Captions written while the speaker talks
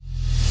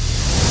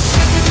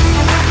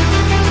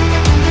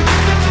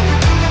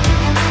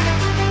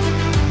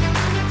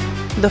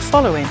The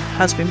following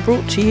has been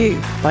brought to you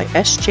by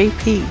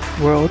SJP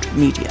World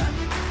Media.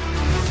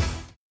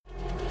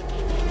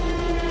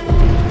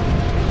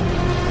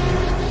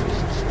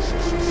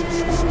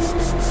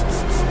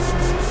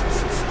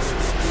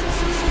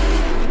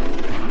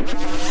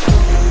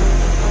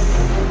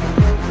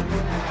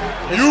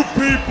 You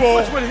people,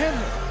 what's with him?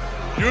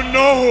 You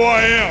know who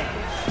I am,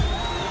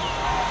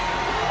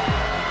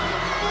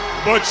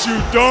 but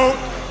you don't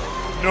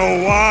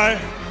know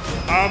why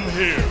I'm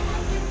here.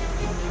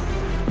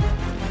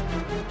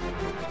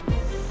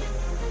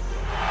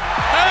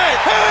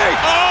 Hey!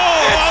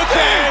 Oh, It's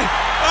okay. Sting.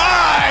 All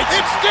right.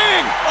 It's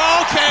Sting!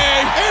 Okay.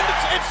 And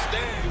it's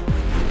Sting!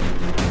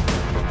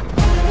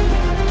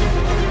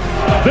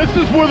 This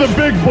is where the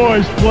big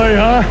boys play,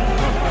 huh?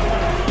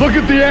 Look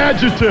at the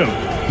adjective.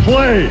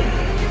 Play.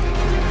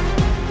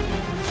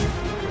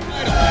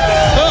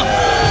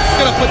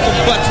 Gonna put some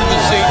butts in the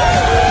seat.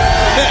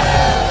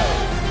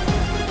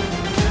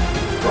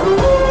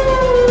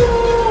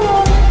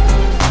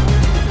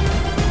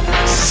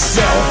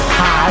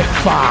 Self-high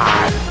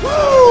five. Woo!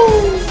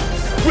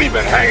 We've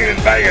been hanging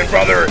and banging,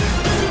 brother.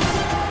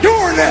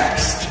 You're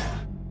next.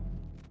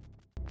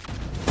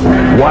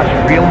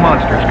 Watch Real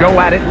Monsters go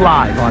at it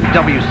live on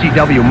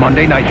WCW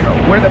Monday Nitro,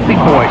 where the big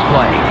boys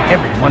play,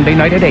 every Monday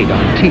night at 8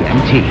 on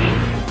TNT.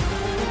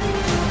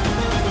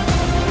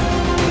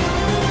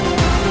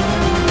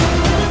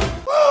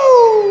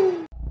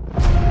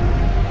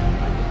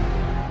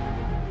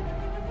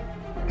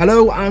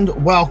 Hello and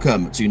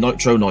welcome to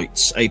Nitro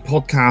Nights, a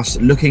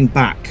podcast looking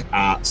back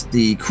at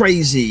the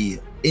crazy,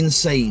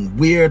 insane,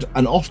 weird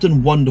and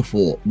often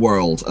wonderful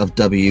world of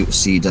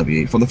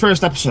WCW. From the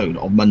first episode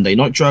of Monday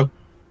Nitro,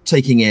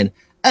 taking in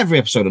every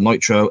episode of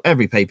Nitro,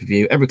 every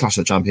pay-per-view, every Clash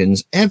of the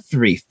Champions,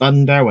 every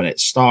Thunder when it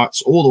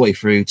starts, all the way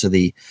through to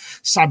the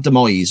sad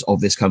demise of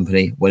this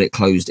company when it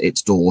closed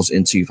its doors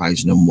in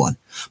 2001.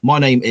 My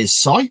name is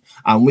Si,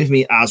 and with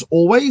me, as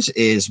always,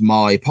 is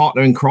my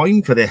partner in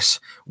crime for this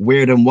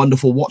weird and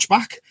wonderful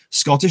watchback,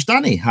 Scottish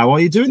Danny. How are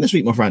you doing this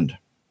week, my friend?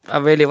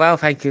 I'm really well,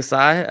 thank you, Si.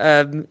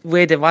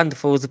 Weird and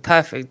wonderful is a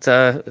perfect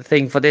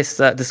thing for this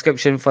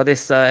description for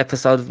this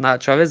episode of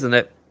Nitro, isn't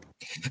it?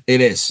 It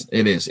is.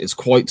 It's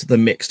quite the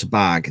mixed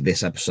bag,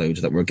 this episode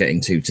that we're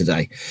getting to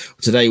today.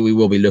 Today we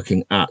will be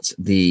looking at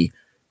the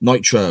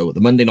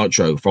Monday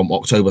Nitro from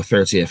October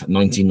 30th,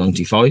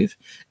 1995.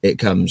 It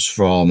comes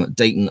from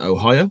Dayton,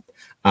 Ohio,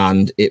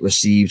 and it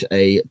received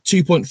a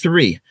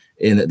 2.3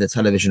 in the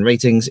television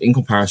ratings in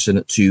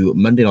comparison to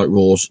Monday Night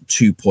Raw's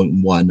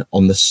 2.1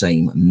 on the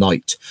same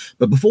night.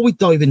 But before we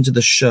dive into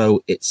the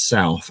show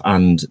itself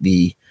and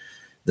the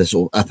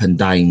sort of up and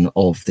down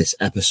of this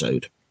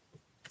episode,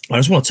 I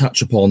just want to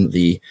touch upon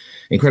the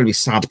incredibly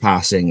sad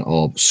passing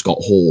of Scott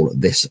Hall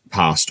this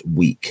past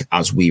week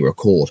as we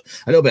record.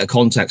 A little bit of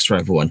context for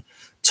everyone,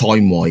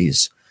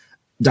 time-wise.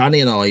 Danny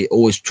and I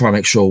always try to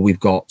make sure we've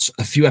got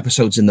a few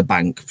episodes in the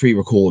bank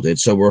pre-recorded,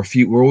 so we're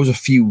always a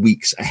few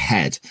weeks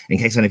ahead in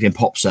case anything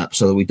pops up,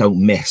 so that we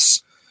don't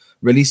miss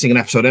releasing an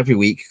episode every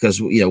week, because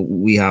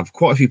we have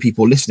quite a few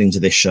people listening to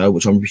this show,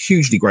 which I'm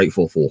hugely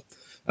grateful for.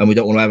 And we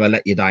don't want to ever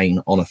let you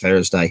down on a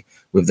Thursday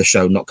with the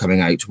show not coming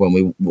out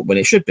when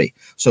it should be.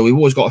 So we've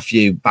always got a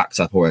few backed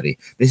up already.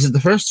 This is the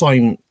first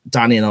time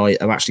Danny and I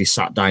have actually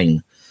sat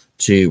down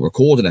to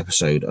record an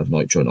episode of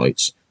Nitro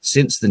Nights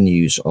since the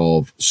news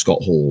of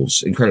Scott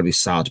Hall's incredibly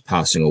sad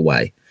passing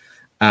away.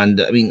 And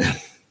I mean,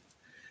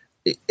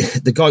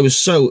 the guy was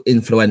so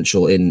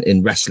influential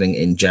in wrestling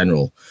in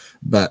general,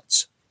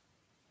 but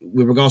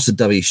with regards to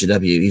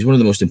WCW, he's one of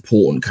the most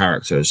important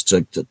characters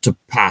to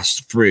pass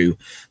through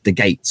the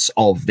gates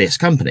of this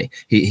company.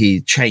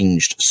 He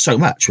changed so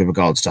much with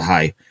regards to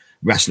how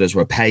wrestlers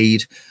were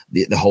paid,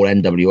 the whole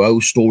NWO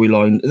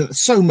storyline,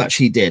 so much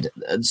he did.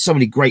 So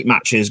many great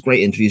matches,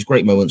 great interviews,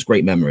 great moments,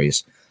 great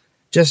memories.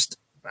 Just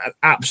an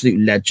absolute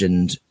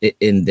legend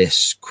in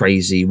this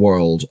crazy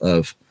world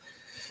of,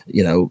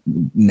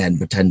 men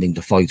pretending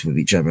to fight with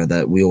each other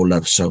that we all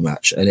love so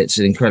much. And it's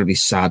an incredibly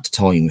sad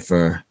time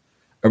for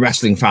a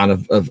wrestling fan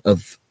of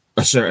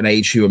a certain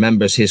age who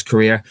remembers his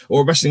career,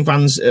 or wrestling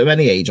fans of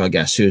any age, I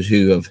guess,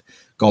 who have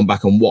gone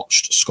back and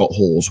watched Scott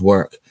Hall's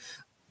work.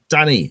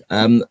 Danny,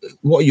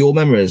 what are your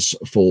memories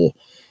for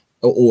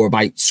or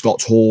about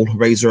Scott Hall,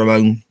 Razor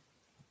Ramon?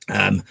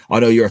 I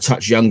know you're a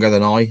touch younger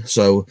than I,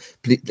 so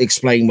please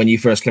explain when you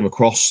first came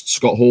across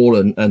Scott Hall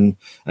and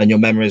your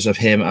memories of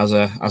him as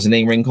an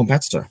in-ring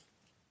competitor.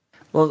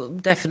 Well,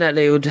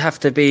 definitely it would have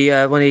to be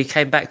when he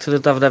came back to the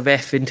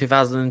WWF in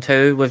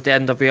 2002 with the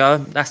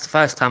NWO. That's the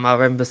first time I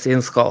remember seeing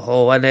Scott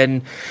Hall. And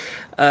then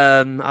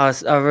I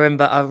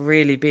remember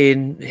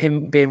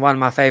him being one of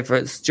my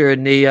favourites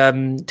during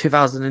the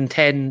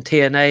 2010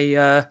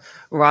 TNA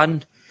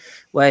run,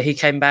 where he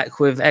came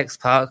back with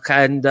X-Pac.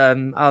 And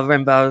I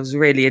remember I was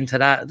really into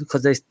that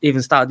because they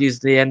even started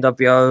using the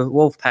NWO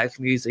Wolfpack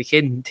music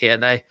in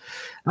TNA.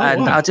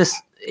 And wow.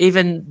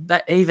 Even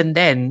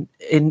then,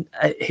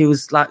 he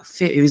was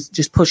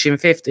just pushing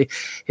 50.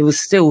 He was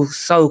still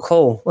so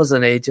cool,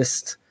 wasn't he?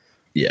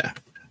 Yeah.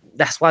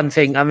 that's one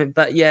thing. I mean,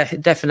 but yeah,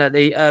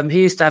 definitely.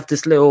 He used to have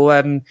this little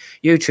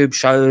YouTube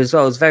show as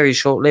well. It was very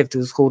short-lived. It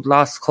was called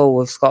Last Call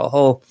with Scott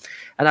Hall.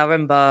 And I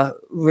remember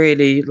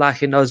really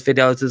liking those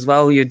videos as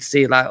well. You'd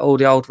see like all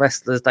the old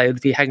wrestlers they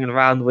would be hanging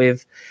around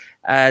with.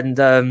 And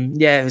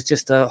it was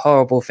just a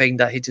horrible thing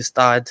that he just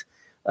died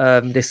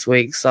this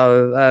week.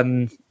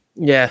 So,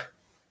 yeah.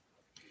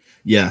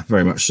 Yeah,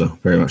 very much so.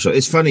 Very much so.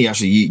 It's funny,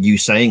 actually, you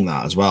saying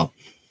that as well.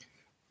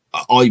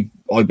 I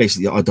don't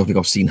think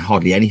I've seen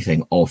hardly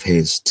anything of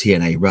his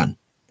TNA run.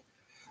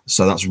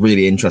 So that's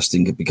really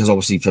interesting because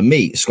obviously for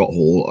me, Scott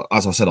Hall,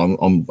 as I said,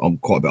 I'm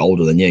quite a bit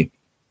older than you.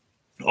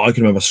 I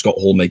can remember Scott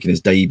Hall making his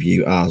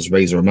debut as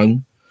Razor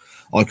Ramon.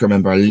 I can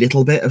remember a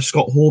little bit of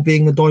Scott Hall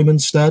being the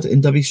Diamond Stud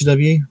in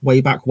WCW way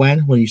back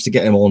when we used to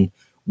get him on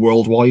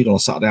worldwide on a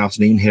Saturday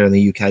afternoon here in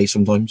the UK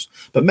sometimes,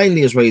 but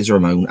mainly as Razor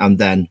Ramon, and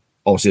then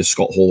obviously as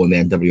Scott Hall when the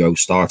NWO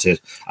started,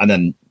 and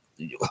then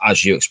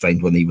as you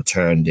explained when he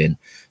returned in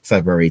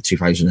February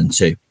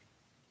 2002.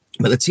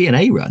 But the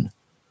TNA run,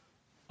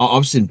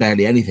 I've seen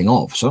barely anything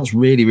of, so that's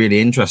really, really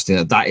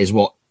interesting that is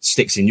what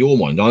sticks in your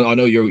mind. I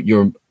know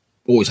you're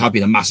always have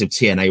been a massive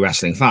TNA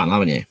wrestling fan,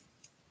 haven't you?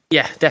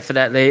 Yeah,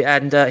 definitely.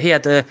 And he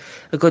had a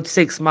good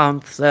 6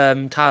 months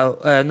title,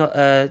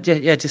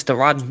 just a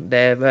run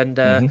there, and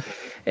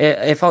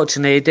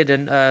unfortunately it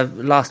didn't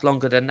last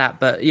longer than that.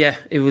 But yeah,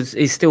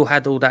 he still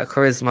had all that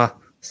charisma.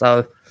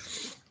 So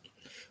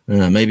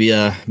maybe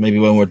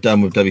when we're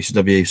done with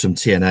WCW, some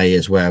TNA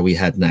is where we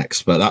head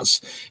next. But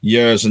that's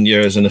years and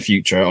years in the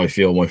future, I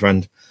feel, my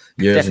friend.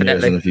 Years and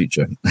years in the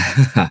future.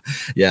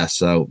 Yeah,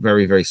 so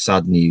very, very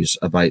sad news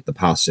about the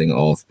passing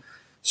of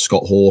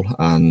Scott Hall,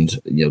 and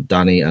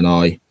Danny and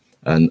I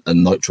and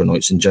Nitro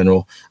Nights in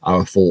general.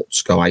 Our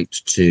thoughts go out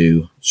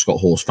to Scott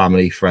Hall's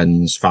family,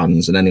 friends,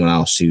 fans, and anyone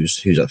else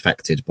who's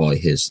affected by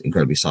his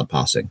incredibly sad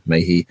passing.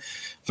 May he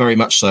very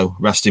much so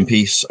rest in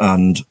peace,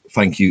 and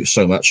thank you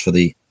so much for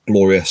the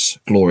glorious,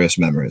 glorious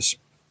memories.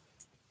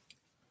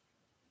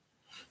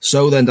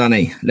 So then,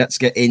 Danny, let's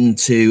get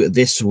into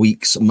this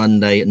week's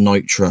Monday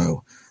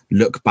Nitro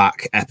Look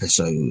Back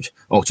episode,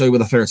 October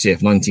the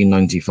 30th,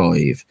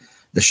 1995.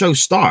 The show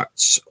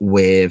starts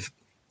with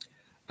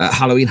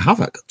Halloween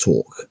Havoc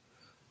talk.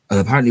 And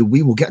apparently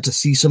we will get to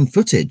see some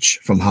footage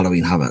from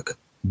Halloween Havoc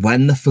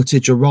when the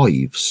footage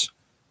arrives.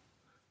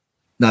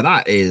 Now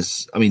that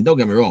is, I mean, don't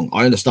get me wrong.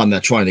 I understand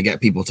they're trying to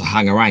get people to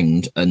hang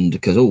around, and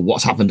because,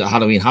 what's happened at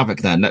Halloween Havoc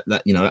then?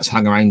 Let's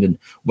hang around and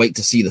wait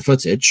to see the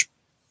footage.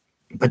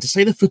 But to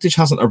say the footage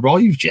hasn't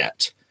arrived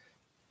yet,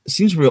 it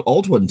seems a real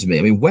odd one to me.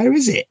 I mean, where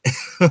is it?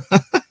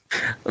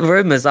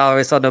 Rumours are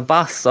it's on a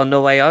bus on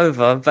the way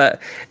over,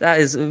 but that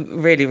is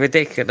really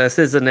ridiculous,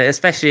 isn't it?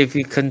 Especially if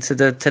you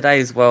consider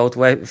today's world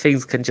where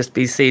things can just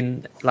be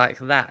seen like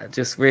that,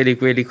 just really,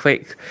 really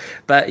quick.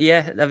 But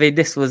yeah, I mean,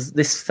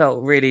 this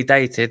felt really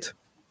dated.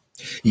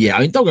 Yeah,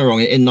 I mean, don't get me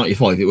wrong, in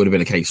 95 it would have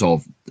been a case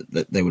of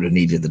that they would have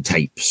needed the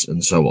tapes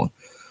and so on.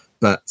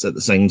 But at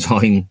the same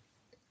time,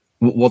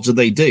 what did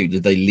they do?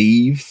 Did they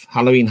leave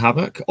Halloween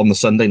Havoc on the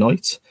Sunday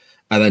night?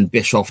 And then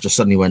Bischoff just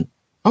suddenly went,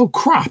 oh,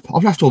 crap,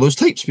 I've left all those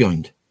tapes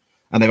behind.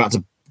 And they've had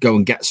to go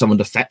and get someone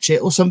to fetch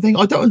it or something.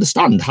 I don't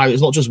understand how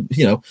it's not just,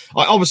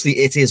 obviously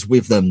it is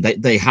with them.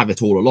 They have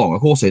it all along.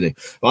 Of course they do.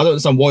 But I don't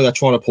understand why they're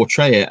trying to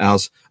portray it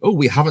as, oh,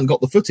 we haven't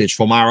got the footage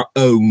from our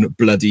own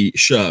bloody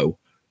show.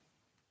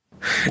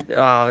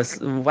 Oh, it's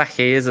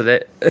wacky, isn't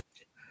it?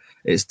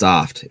 It's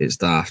daft.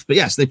 But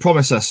yes, they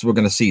promise us we're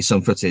going to see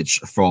some footage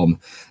from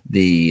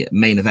the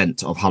main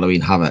event of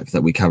Halloween Havoc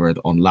that we covered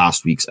on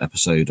last week's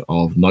episode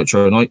of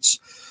Nitro Nights.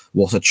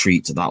 What a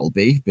treat that'll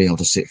be, being able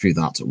to sit through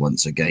that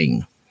once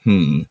again.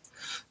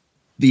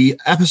 The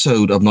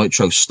episode of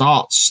Nitro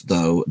starts,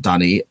 though,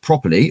 Danny,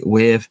 properly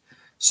with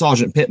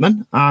Sergeant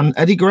Pittman and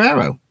Eddie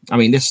Guerrero. I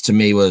mean, this to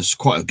me was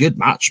quite a good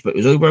match, but it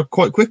was over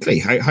quite quickly.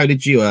 How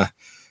did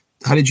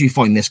you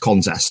find this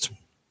contest?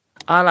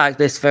 I like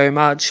this very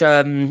much.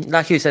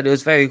 Like you said, it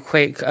was very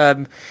quick.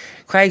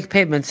 Craig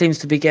Pittman seems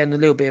to be getting a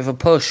little bit of a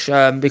push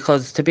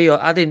because,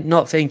 I did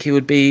not think he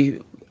would be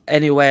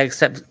anywhere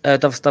except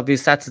WCW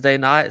Saturday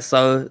Night.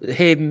 So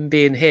him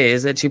being here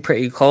is actually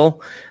pretty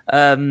cool.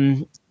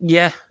 It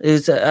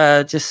was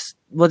just,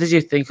 what did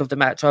you think of the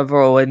match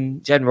overall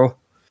in general?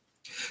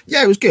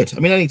 Yeah, it was good. I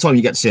mean, anytime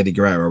you get to see Eddie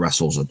Guerrero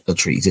wrestle's a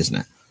treat, isn't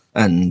it?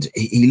 And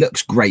he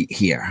looks great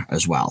here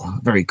as well.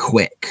 Very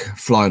quick,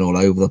 flying all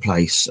over the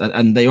place.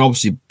 And they've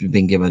obviously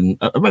been given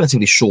a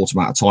relatively short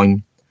amount of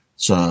time.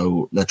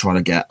 So they're trying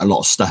to get a lot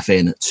of stuff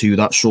in to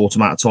that short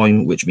amount of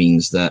time, which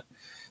means that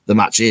the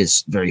match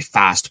is very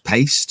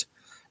fast-paced.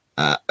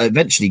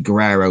 Eventually,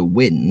 Guerrero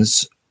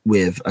wins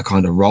with a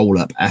kind of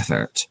roll-up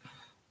effort.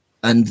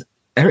 And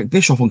Eric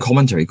Bischoff on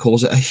commentary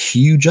calls it a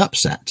huge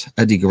upset,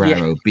 Eddie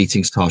Guerrero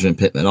beating Sergeant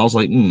Pittman. I was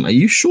like, are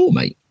you sure,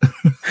 mate?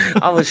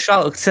 I was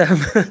shocked.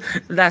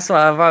 That's what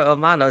I wrote on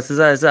my notes.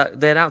 Is that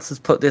the announcers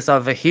put this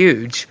over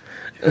huge.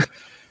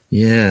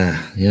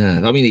 Yeah.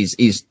 I mean,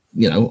 he's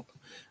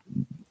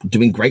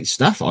doing great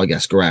stuff, I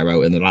guess,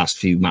 Guerrero, in the last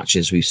few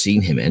matches we've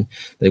seen him in.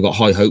 They've got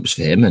high hopes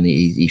for him, and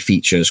he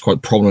features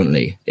quite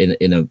prominently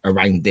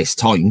around this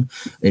time,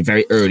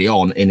 very early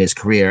on in his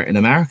career in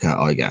America,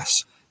 I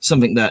guess.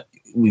 Something that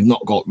we've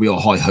not got real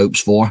high hopes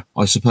for,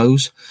 I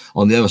suppose.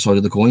 On the other side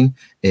of the coin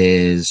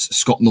is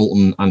Scott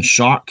Norton and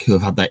Shark, who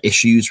have had their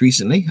issues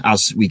recently,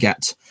 as we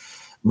get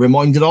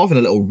reminded of in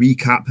a little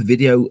recap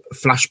video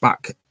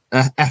flashback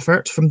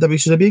effort from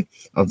WCW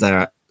of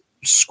their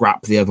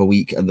scrap the other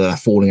week and the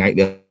falling out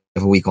the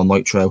other week on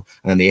Nitro,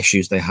 and the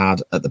issues they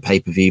had at the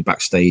pay-per-view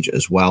backstage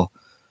as well.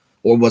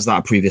 Or was that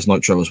a previous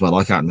Nitro as well?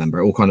 I can't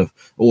remember.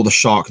 All the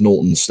Shark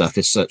Norton stuff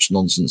is such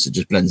nonsense. It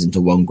just blends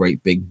into one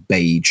great big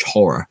beige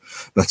horror.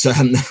 But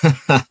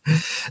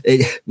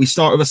we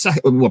start with a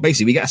second. Well,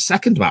 basically, we get a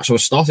second match. So we're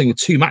starting with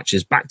 2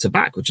 matches back to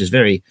back, which is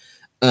very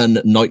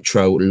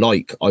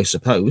un-Nitro-like, I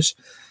suppose.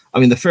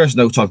 I mean, the first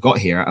note I've got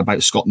here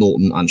about Scott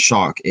Norton and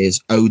Shark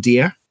is, oh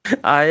dear.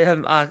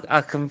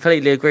 I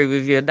completely agree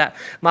with you. And that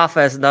my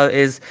first note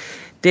is,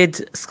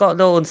 did Scott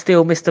Norton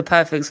steal Mr.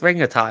 Perfect's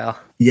ring attire?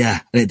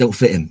 Yeah, and it don't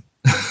fit him.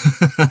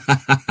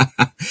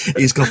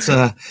 He's got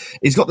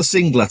the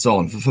singlet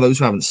on. For those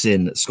who haven't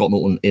seen Scott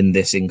Norton in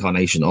this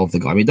incarnation of the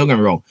guy, I mean, don't get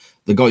me wrong,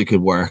 the guy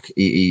could work.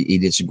 He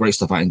did some great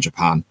stuff out in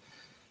Japan.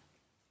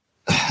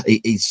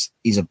 He's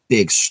a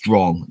big,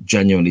 strong,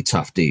 genuinely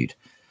tough dude,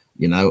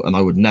 you know. And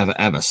I would never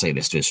ever say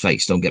this to his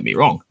face. Don't get me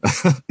wrong,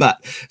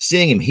 but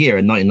seeing him here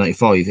in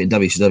 1995 in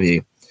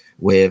WCW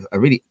with a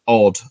really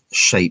odd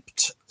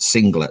shaped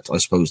singlet, I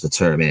suppose the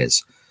term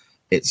is.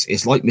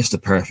 It's like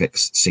Mr.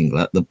 Perfect's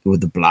singlet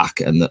with the black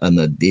and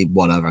the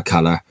one other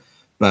color,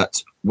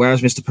 but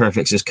whereas Mr.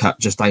 Perfect's is cut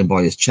just down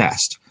by his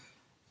chest,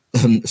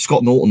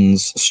 Scott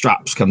Norton's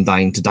straps come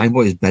down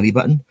by his belly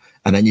button,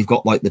 and then you've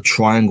got like the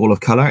triangle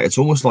of color. It's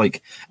almost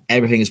like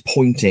everything is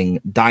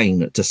pointing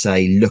down to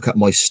say, "Look at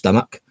my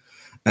stomach."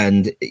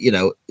 And you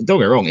know, don't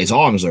get me wrong, his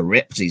arms are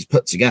ripped, he's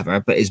put together,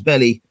 but his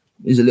belly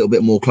is a little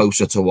bit more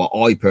closer to what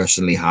I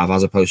personally have,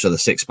 as opposed to the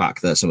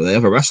 6-pack that some of the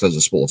other wrestlers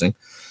are sporting.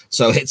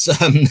 So it's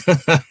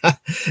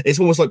it's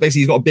almost like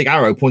basically he's got a big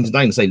arrow pointing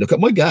down to say, "Look at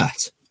my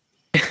gut."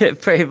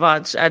 Pretty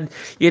much. And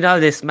you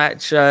know, this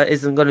match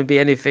isn't going to be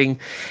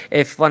anything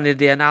if one of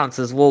the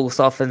announcers walks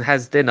off and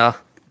has dinner.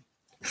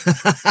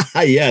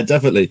 Yeah,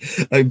 definitely.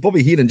 I mean,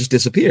 Bobby Heenan just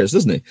disappears,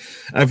 doesn't he?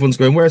 Everyone's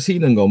going, "Where's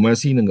Heenan gone?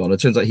 Where's Heenan gone?" It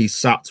turns out he's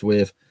sat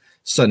with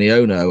Sonny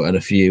Ono and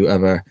a few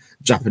other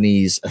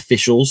Japanese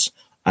officials,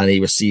 and he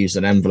receives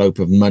an envelope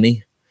of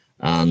money.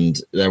 And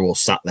they're all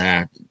sat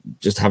there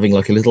just having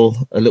like a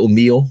little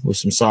meal with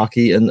some sake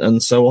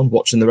and so on,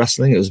 watching the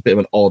wrestling. It was a bit of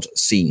an odd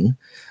scene.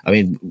 I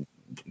mean,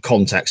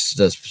 context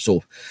does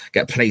sort of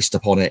get placed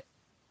upon it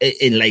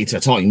in later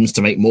times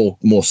to make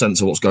more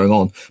sense of what's going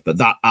on. But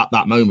that at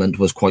that moment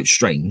was quite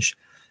strange.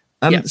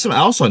 Something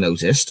else I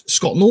noticed,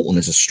 Scott Norton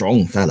is a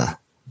strong fella.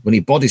 When he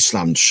body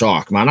slammed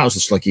Shark, man, that was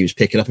just like he was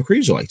picking up a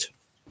cruiserweight.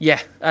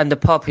 Yeah, and the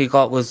pop he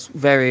got was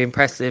very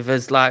impressive.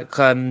 As like,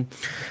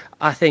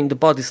 I think the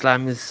body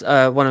slam is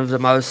one of the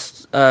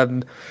most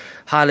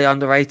highly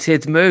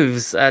underrated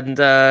moves. And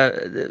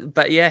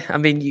but yeah, I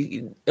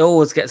mean, it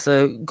always gets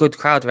a good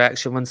crowd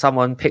reaction when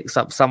someone picks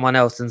up someone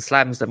else and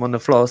slams them on the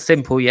floor.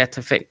 Simple yet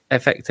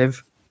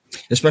effective.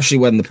 Especially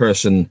when the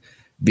person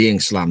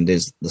being slammed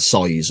is the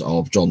size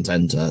of John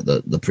Tenta,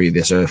 the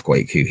previous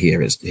Earthquake, who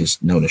here is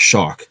known as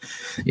Shark.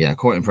 Yeah,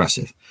 quite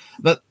impressive.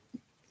 But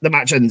the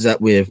match ends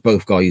up with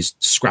both guys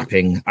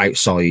scrapping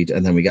outside,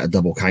 and then we get a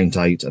double count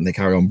out, and they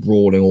carry on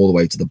brawling all the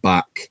way to the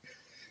back.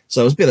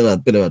 So it was a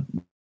bit of a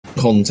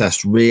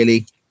contest,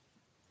 really.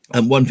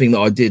 And one thing that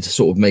I did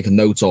sort of make a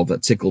note of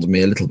that tickled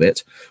me a little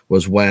bit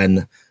was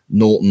when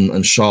Norton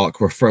and Shark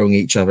were throwing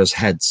each other's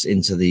heads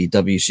into the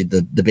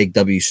big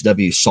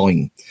WCW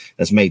sign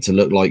that's made to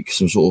look like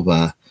some sort of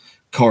a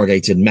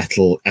corrugated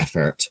metal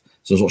effort,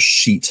 some sort of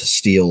sheet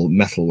steel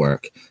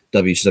metalwork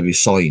WCW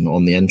sign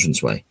on the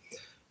entranceway.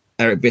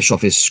 Eric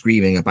Bischoff is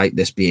screaming about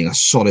this being a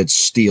solid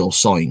steel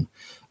sign,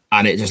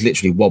 and it just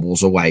literally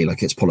wobbles away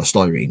like it's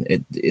polystyrene.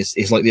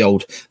 It's like the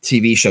old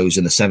TV shows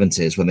in the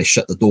 70s when they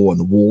shut the door and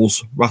the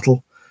walls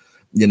rattle,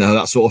 you know,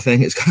 that sort of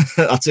thing. It's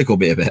that tickled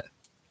me a bit.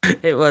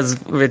 It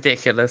was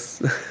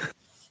ridiculous.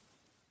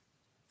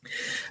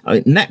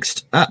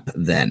 Next up,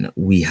 then,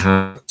 we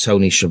have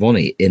Tony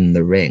Schiavone in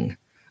the ring,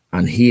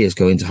 and he is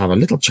going to have a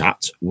little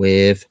chat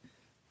with,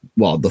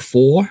 the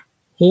 4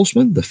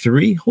 horsemen, the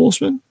 3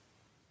 horsemen.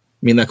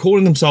 I mean, they're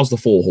calling themselves the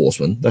 4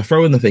 horsemen. They're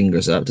throwing the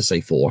fingers up to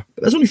say 4,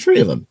 but there's only 3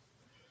 of them.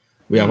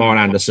 We have Arn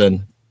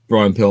Anderson,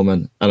 Brian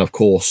Pillman, and of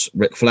course,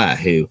 Ric Flair,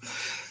 who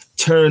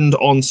turned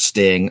on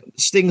Sting.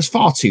 Sting's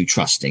far too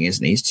trusting,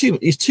 isn't he?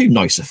 He's too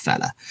nice a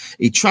fella.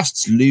 He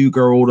trusts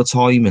Luger all the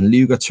time, and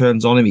Luger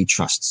turns on him. He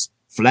trusts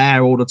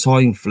Flair all the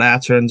time. Flair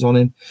turns on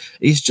him.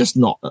 He's just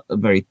not a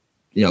very,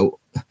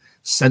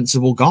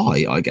 sensible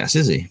guy, I guess,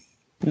 is he?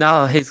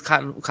 No, he's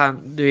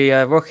can't be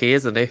a rookie,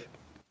 isn't he?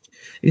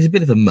 He's a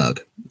bit of a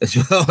mug. That's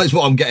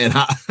what I'm getting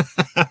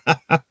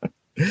at.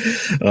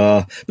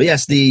 But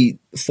yes, the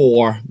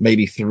 4,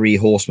 maybe 3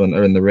 horsemen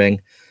are in the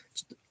ring.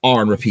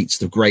 Arn repeats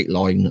the great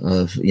line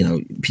of,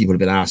 people have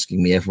been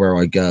asking me everywhere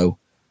I go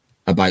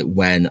about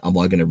when am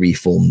I going to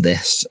reform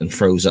this, and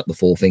throws up the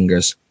four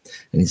fingers.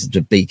 And he said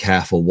to be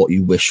careful what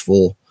you wish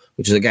for,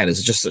 which is, again,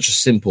 is just such a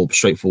simple,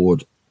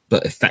 straightforward,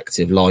 but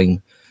effective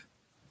line.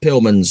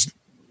 Pillman's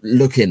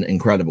looking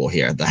incredible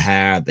here. The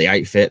hair, the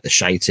outfit, the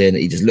shouting,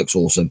 he just looks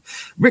awesome.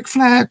 Ric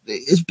Flair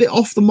is a bit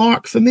off the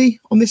mark for me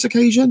on this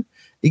occasion.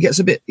 He goes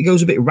a bit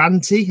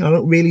ranty. I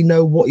don't really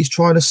know what he's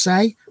trying to say.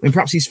 I mean,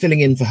 perhaps he's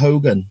filling in for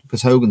Hogan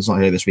because Hogan's not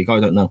here this week.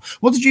 I don't know.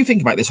 What did you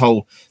think about this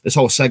whole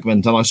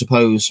segment? And I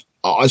suppose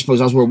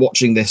as we're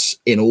watching this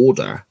in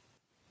order,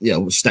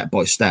 step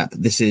by step,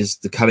 this is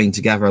the coming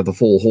together of the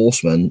Four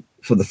Horsemen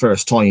for the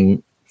first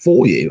time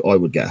for you, I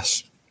would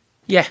guess.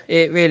 Yeah,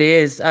 it really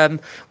is.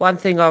 One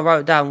thing I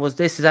wrote down was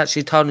this is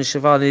actually Tony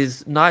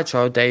Schiavone's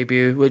Nitro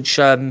debut, which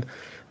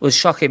was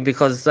shocking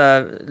because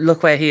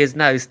look where he is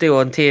now. He's still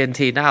on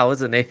TNT now,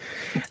 isn't he?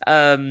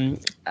 I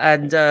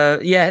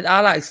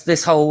liked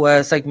this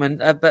whole segment.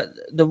 But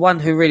the one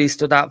who really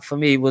stood out for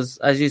me was,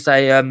 as you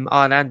say,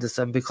 Arn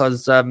Anderson,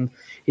 because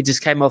he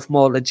just came off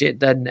more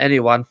legit than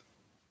anyone.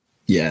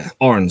 Yeah,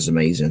 Arn's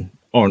amazing.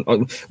 Arn,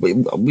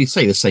 we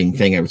say the same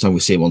thing every time we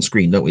see him on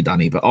screen, don't we,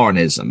 Danny? But Arn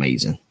is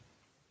amazing.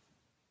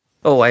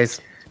 Always.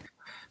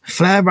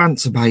 Flair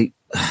rants about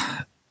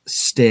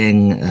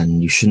Sting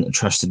and you shouldn't have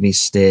trusted me,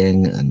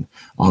 Sting, and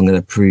I'm going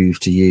to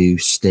prove to you,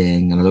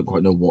 Sting, and I don't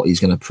quite know what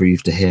he's going to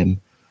prove to him.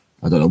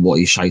 I don't know what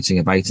he's shouting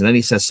about. And then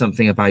he says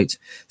something about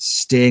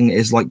Sting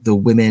is like the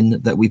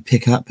women that we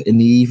pick up in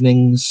the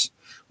evenings.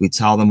 We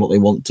tell them what they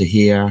want to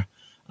hear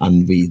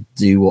and we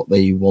do what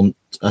they want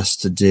us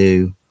to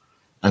do.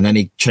 And then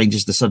he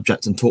changes the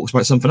subject and talks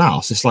about something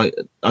else. It's like,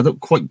 I don't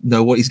quite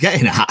know what he's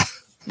getting at.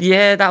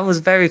 Yeah, that was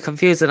very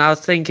confusing. I was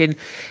thinking,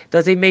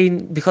 does he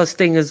mean because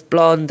Sting is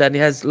blonde and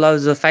he has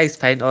loads of face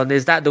paint on,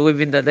 is that the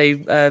women that they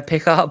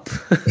pick up?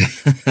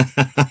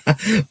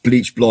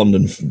 Bleach blonde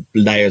and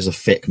layers of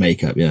thick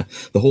makeup, yeah.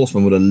 The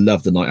Horseman would have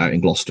loved a night out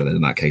in Gloucester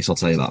in that case, I'll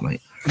tell you that,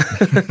 mate.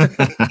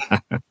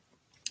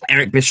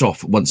 Eric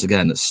Bischoff, once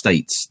again,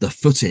 states the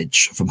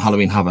footage from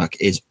Halloween Havoc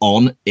is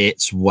on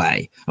its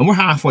way. And we're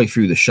halfway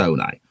through the show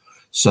now.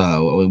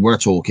 So we're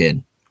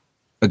talking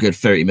a good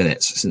 30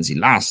 minutes since he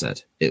last said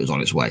it was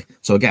on its way.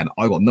 So again,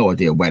 I got no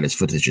idea where this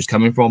footage is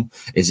coming from.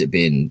 Is it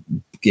being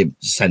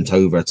sent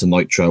over to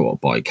Nitro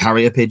by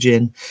carrier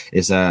pigeon?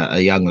 Is there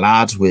a young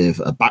lad with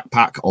a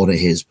backpack on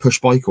his push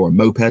bike or a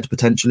moped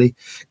potentially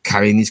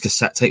carrying these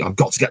cassette tapes? I've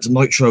got to get to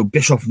Nitro.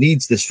 Bischoff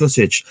needs this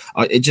footage.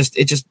 It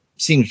just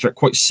seems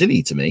quite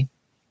silly to me.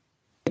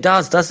 It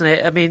does, doesn't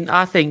it? I mean,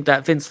 I think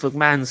that Vince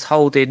McMahon's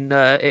holding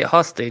it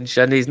hostage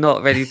and he's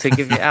not ready to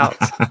give it out.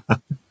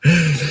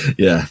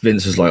 Yeah,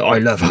 Vince was like, I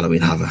love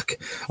Halloween Havoc.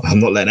 I'm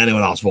not letting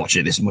anyone else watch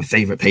it. This is my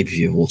favourite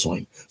pay-per-view of all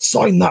time.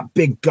 Sign that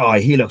big guy.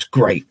 He looks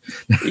great.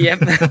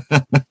 Yep.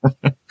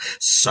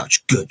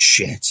 Such good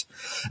shit.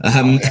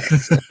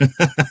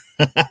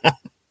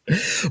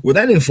 We're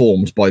then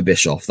informed by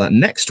Bischoff that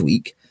next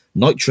week,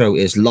 Nitro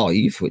is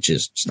live, which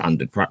is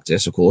standard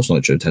practice, of course.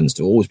 Nitro tends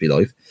to always be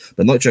live.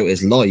 But Nitro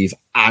is live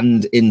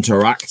and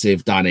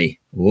interactive, Danny.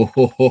 Whoa,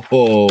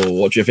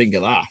 what do you think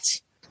of that?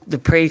 The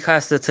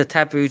precursor to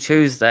Taboo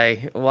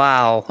Tuesday.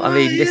 Wow. I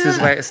mean, this is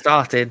where it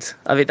started.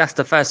 I mean, that's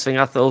the first thing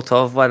I thought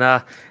of when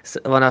I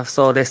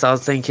saw this. I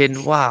was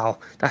thinking, wow,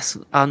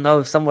 I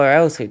know somewhere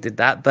else who did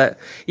that. But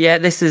yeah,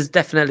 this is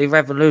definitely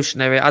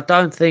revolutionary. I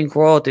don't think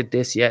Raw did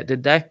this yet,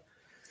 did they?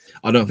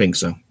 I don't think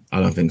so.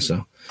 But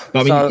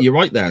I mean, you're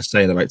right there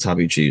saying about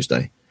Taboo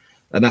Tuesday.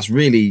 And that's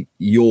really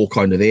your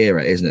kind of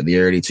era, isn't it? The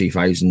early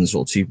 2000s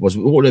or what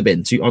would it have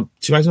been?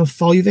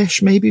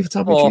 2005-ish maybe for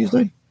Taboo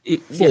Tuesday?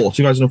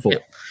 2004. Yeah.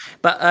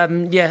 But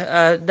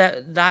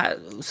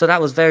that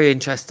was very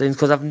interesting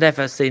because I've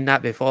never seen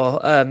that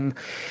before.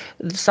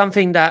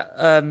 Something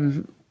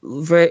that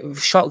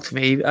shocked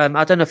me.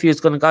 I don't know if you was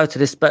going to go to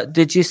this, but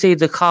did you see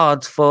the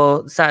cards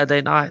for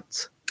Saturday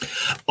night?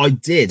 I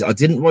did. I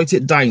didn't write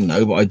it down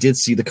though, but I did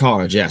see the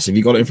cards. Yes, have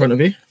you got it in front of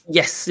you?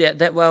 Yes. Yeah.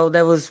 There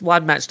was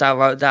one match that I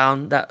wrote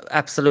down that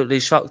absolutely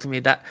shocked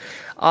me. That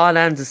Arn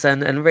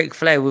Anderson and Ric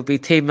Flair would be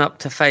teaming up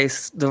to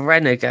face the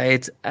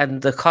Renegade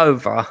and the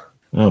Cobra.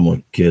 Oh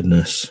my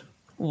goodness!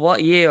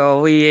 What year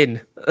are we in?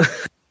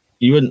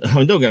 You wouldn't. I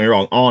mean, don't get me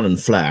wrong. Arn and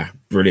Flair,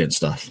 brilliant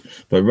stuff.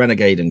 But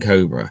Renegade and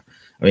Cobra.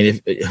 I mean,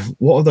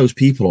 what have those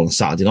people on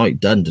Saturday night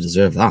done to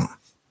deserve that?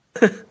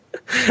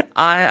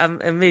 I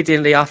am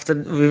immediately after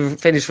we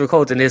finish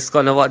recording this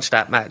going to watch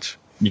that match.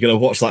 You're going to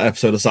watch that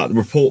episode of Saturday.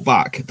 Report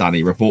back,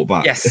 Danny. Report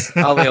back. Yes,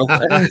 I will.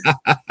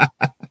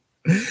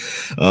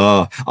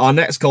 Our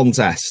next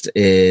contest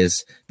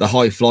is the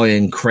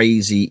high-flying,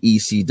 crazy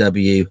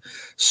ECW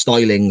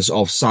stylings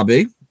of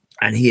Sabu,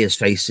 and he is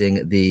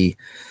facing the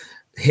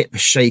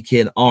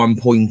hip-shaking,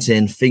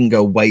 arm-pointing,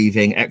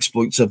 finger-waving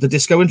exploits of the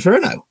Disco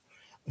Inferno.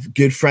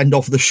 Good friend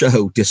of the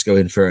show, Disco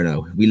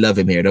Inferno. We love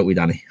him here, don't we,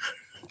 Danny?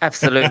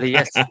 Absolutely,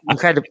 yes.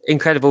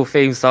 Incredible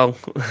theme song.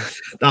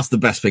 That's the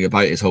best thing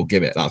about his whole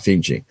gimmick, that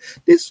theme tune.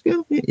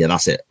 Yeah,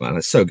 that's it, man.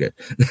 It's so good.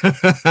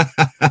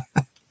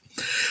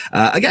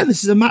 Again,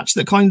 this is a match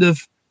that kind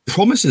of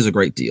promises a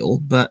great deal,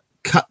 but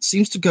cut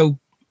seems to go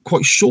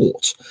quite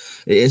short.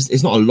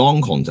 It's not a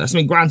long contest. I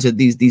mean, granted,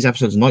 these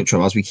episodes of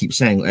Nitro, as we keep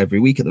saying every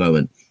week at the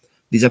moment,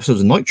 these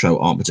episodes of Nitro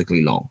aren't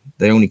particularly long.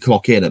 They only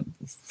clock in at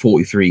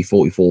 43,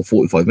 44,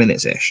 45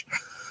 minutes-ish.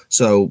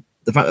 So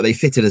the fact that they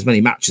fitted as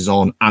many matches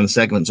on and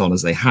segments on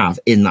as they have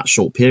in that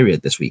short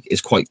period this week is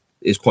quite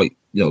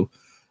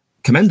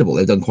commendable.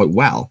 They've done quite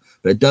well,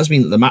 but it does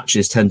mean that the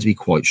matches tend to be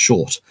quite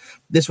short.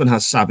 This one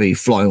has Sabu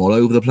flying all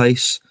over the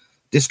place.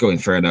 Disco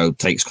Inferno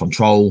takes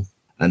control,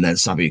 and then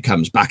Sabu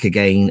comes back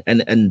again,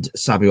 and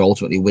Sabu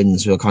ultimately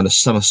wins with a kind of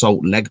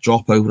somersault leg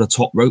drop over the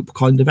top rope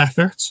kind of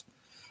effort.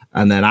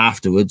 And then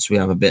afterwards, we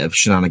have a bit of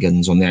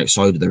shenanigans on the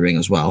outside of the ring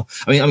as well.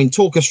 I mean,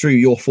 talk us through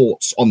your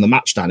thoughts on the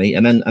match, Danny,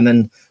 and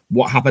then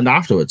what happened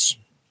afterwards.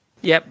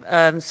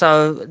 Yep.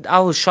 So I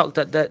was shocked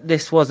that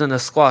this wasn't a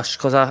squash,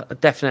 because I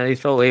definitely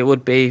thought it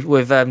would be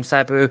with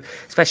Sabu,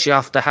 especially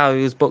after how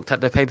he was booked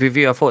at the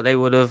pay-per-view. I thought they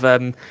would have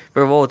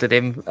rewarded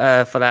him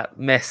for that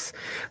mess.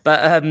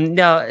 But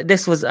no,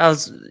 this was I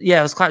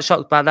was quite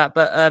shocked by that.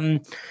 But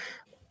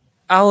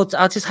I'll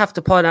just have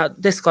to point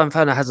out, Disco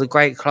Inferno has a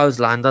great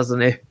clothesline,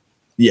 doesn't he?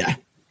 Yeah,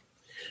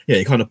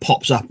 he kind of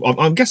pops up.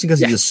 I'm guessing because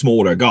he's a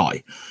smaller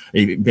guy.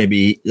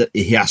 Maybe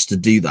he has to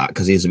do that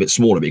because he's a bit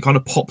smaller, but he kind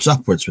of pops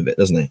upwards with it,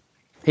 doesn't he?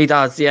 He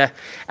does, yeah.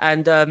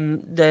 And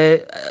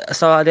the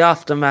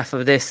aftermath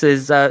of this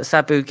is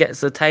Sabu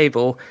gets the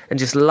table and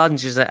just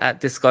lunges it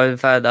at Disco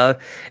Inferno,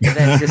 and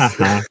then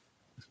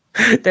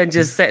then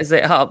just sets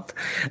it up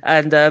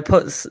and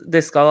puts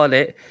Disco on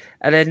it.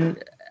 And then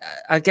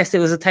I guess it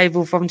was a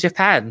table from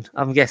Japan,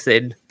 I'm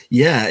guessing.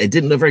 Yeah, it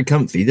didn't look very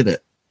comfy, did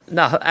it?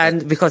 No,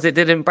 and because it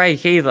didn't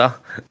break either.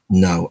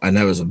 No, and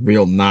there was a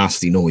real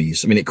nasty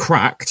noise. I mean, it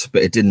cracked,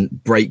 but it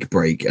didn't break.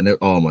 And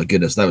oh my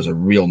goodness, there was a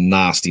real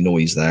nasty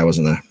noise there,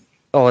 wasn't there?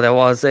 Oh, there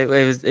was.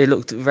 It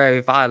looked very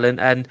violent,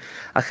 and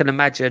I can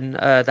imagine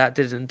that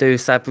didn't do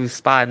Sabu's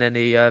spine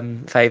any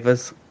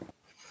favours.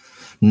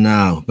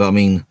 No, but I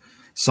mean,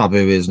 Sabu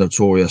is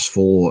notorious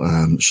for,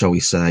 shall we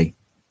say,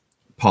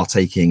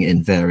 partaking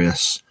in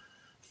various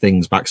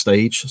things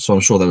backstage, so I'm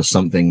sure there was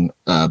something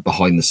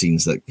behind the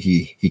scenes that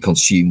he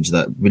consumed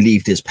that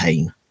relieved his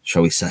pain,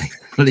 shall we say.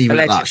 Leave it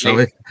at that, shall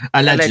we?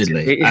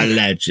 Allegedly.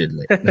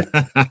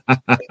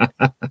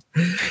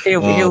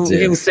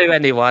 He'll sue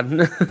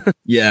anyone.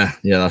 yeah,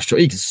 that's true.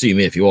 He can sue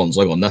me if he wants.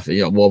 I got nothing.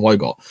 Yeah, what have I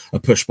got? A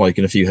push bike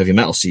and a few heavy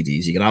metal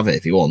CDs. He can have it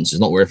if he wants. It's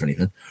not worth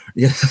anything.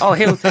 Yeah. Oh,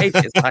 he'll take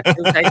it.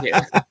 He'll take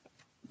it.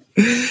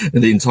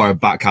 In the entire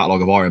back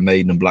catalogue of Iron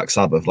Maiden and Black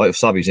Sabbath. Like, if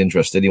Sabu's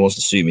interested, he wants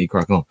to sue me,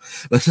 crack on.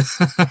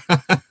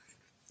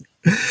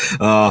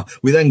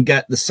 We then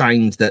get the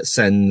sound that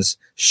sends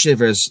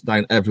shivers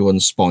down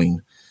everyone's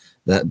spine,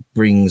 that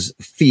brings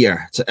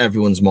fear to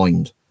everyone's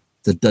mind,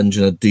 the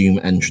Dungeon of Doom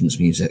entrance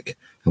music.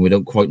 And we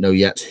don't quite know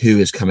yet who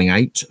is coming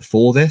out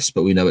for this,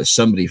 but we know it's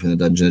somebody from the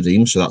Dungeon of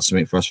Doom, so that's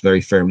something for us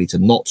very firmly to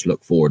not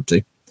look forward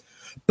to.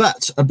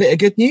 But a bit of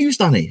good news,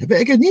 Danny, a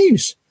bit of good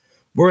news.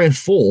 We're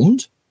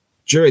informed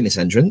during this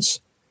entrance,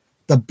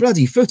 the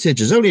bloody footage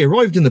has only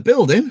arrived in the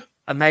building.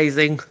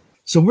 Amazing.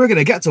 So we're going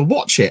to get to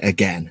watch it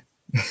again.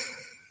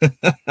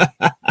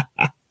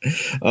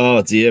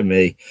 Oh, dear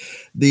me.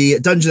 The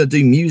Dungeon of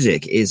Doom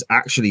music is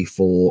actually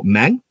for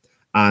Meng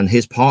and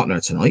his partner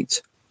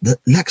tonight, the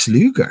Lex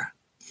Luger,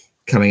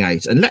 coming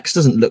out. And Lex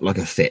doesn't look like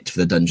a fit for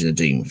the Dungeon of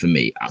Doom for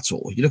me at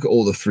all. You look at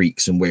all the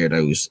freaks and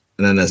weirdos,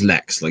 and then there's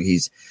Lex. Like,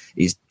 he's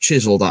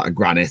chiseled out of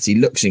granite. He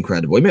looks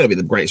incredible. He may not be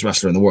the greatest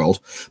wrestler in the world,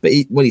 but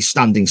when he's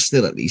standing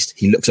still, at least,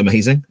 he looks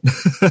amazing.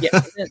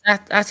 Yeah,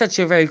 that's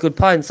actually a very good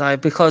point, Si,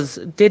 because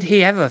did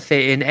he ever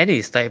fit in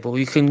any stable?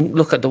 You can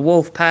look at the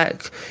Wolf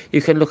Pack,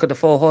 you can look at the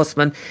Four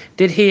Horsemen.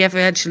 Did he ever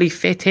actually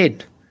fit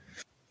in?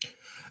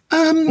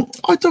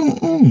 I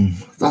don't.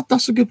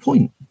 That's a good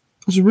point.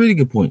 That's a really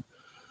good point.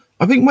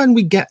 I think when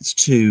we get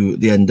to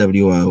the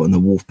NWO and the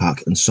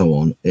Wolfpack and so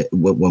on,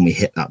 when we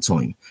hit that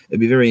time,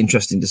 it'd be very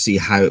interesting to see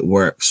how it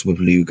works with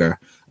Luger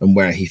and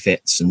where he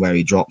fits and where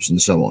he drops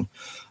and so on.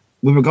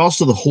 With regards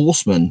to the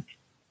Horsemen,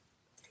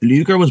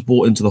 Luger was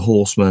brought into the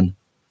Horsemen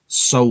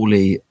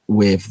solely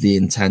with the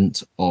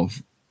intent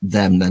of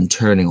them then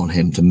turning on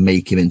him to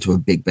make him into a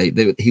big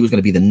baby. He was going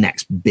to be the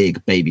next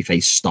big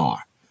babyface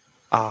star.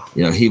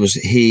 You know,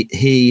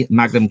 he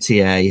Magnum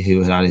TA,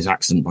 who had his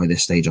accident by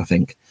this stage, I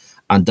think,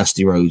 and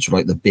Dusty Rhodes were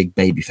like the big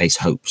babyface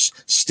hopes.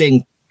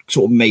 Sting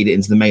sort of made it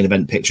into the main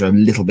event picture a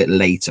little bit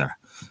later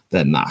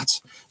than that.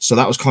 So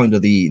that was kind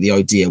of the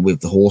idea with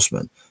the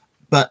Horsemen.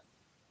 But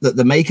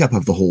the makeup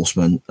of the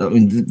Horsemen, I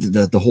mean,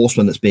 the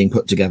Horseman that's being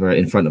put together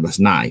in front of us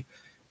now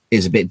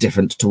is a bit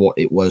different to what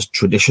it was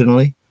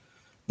traditionally.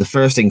 The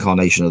first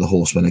incarnation of the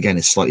Horseman, again,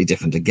 is slightly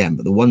different again,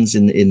 but the ones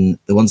in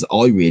the ones that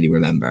I really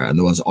remember and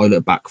the ones that I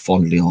look back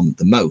fondly on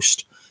the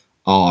most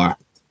are,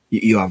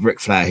 you have Ric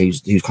Flair,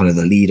 who's kind of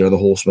the leader of the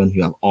Horsemen.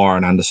 You have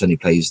Arn Anderson, who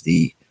plays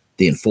the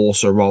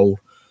enforcer role.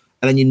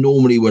 And then you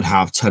normally would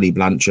have Tully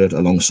Blanchard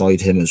alongside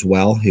him as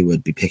well, who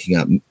would be picking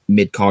up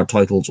mid-card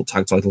titles or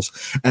tag titles.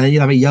 And then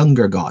you'd have a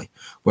younger guy.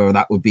 whether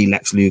that would be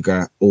Lex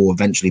Luger or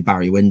eventually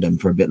Barry Windham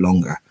for a bit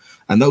longer.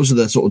 And those are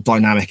the sort of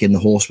dynamic in the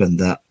Horsemen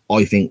that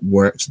I think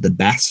worked the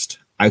best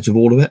out of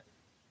all of it.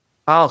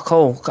 Oh,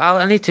 cool.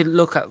 I need to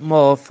look at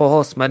more for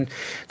Horsemen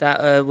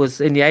that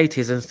was in the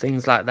 80s and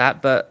things like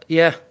that. But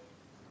yeah.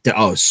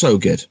 Oh, so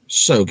good.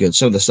 So good.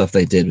 Some of the stuff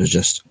they did was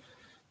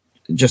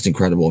just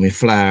incredible. I mean,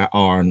 Flair,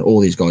 Arn, all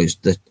these guys.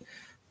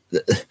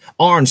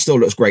 Arn still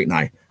looks great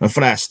now. And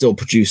Flair still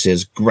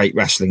produces great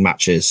wrestling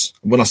matches.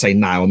 When I say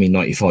now, I mean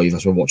 95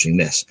 as we're watching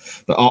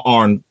this. But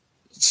Arn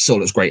still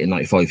looks great in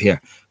 95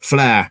 here.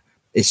 Flair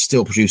is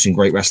still producing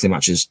great wrestling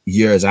matches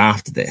years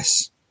after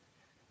this.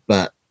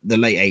 But the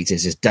late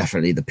 80s is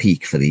definitely the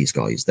peak for these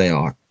guys. They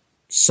are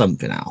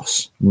something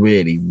else.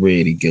 Really,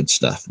 really good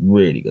stuff.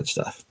 Really good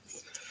stuff.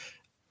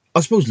 I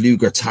suppose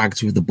Luger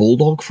tagged with the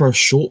Bulldog for a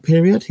short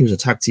period. He was a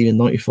tag team in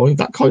 95.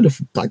 That kind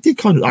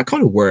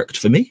of worked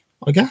for me,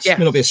 I guess. Yeah.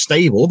 May not be as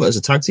stable, but as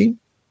a tag team.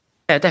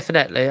 Yeah,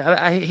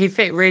 definitely. He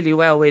fit really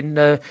well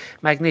in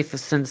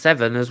Magnificent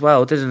 7 as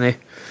well, didn't he?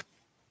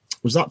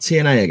 Was that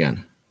TNA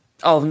again?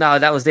 Oh, no,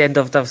 that was the end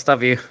of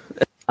WCW.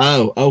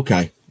 Oh,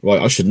 okay. Right,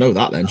 I should know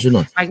that then,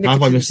 shouldn't I?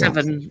 Have I missed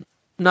 7. that?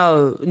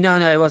 No,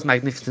 it was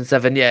Magnificent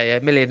 7. Yeah,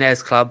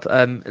 Millionaires Club.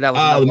 That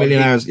was the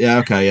Millionaires. Yeah,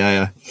 okay,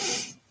 yeah.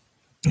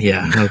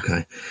 Yeah,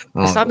 okay.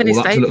 There's so many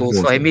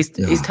staples for him.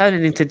 He's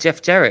turning into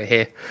Jeff Jarrett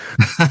here.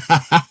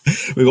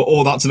 We've got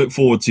all that to look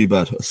forward to,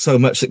 bud. So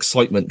much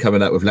excitement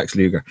coming out with Lex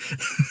Luger.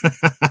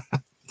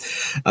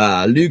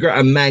 Luger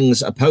and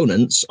Meng's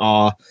opponents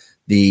are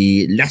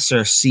the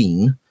lesser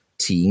seen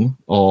team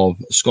of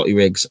Scotty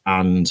Riggs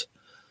and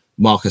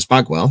Marcus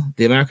Bagwell,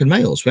 the American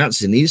Males. We haven't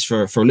seen these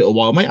for a little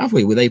while, mate, have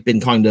we? Where they've been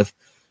kind of,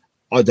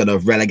 I don't know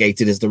if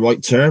relegated is the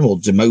right term, or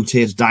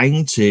demoted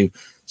down to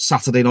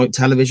Saturday night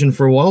television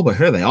for a while, but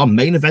here they are,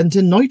 main event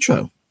in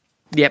Nitro.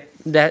 Yep,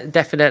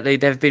 definitely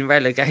they've been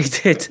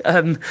relegated.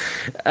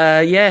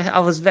 I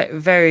was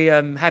very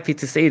happy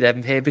to see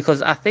them here,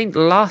 because I think the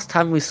last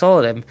time we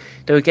saw them,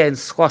 they were getting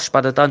squashed by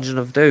the Dungeon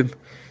of Doom.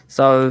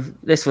 So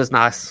this was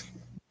nice.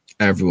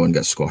 Everyone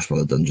gets squashed by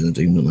the Dungeon of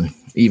Doom, don't they?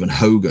 Even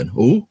Hogan.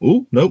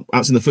 Oh, no,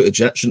 that's in the footage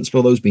yet. Shouldn't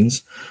spill those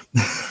beans.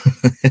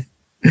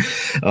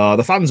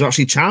 The fans are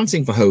actually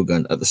chanting for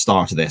Hogan at the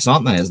start of this,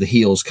 aren't they? As the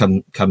heels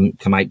come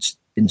out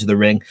into the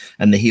ring,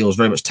 and the heels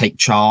very much take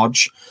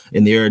charge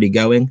in the early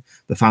going.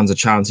 The fans are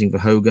chanting for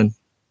Hogan,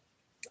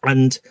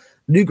 and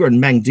Luger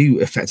and Meng do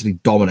effectively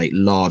dominate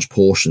large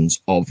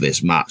portions of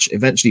this match.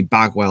 Eventually,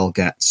 Bagwell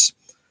gets,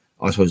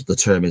 I suppose the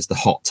term is the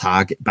hot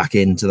tag, back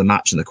into the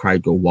match, and the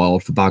crowd go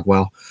wild for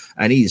Bagwell,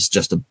 and he's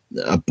just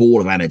a ball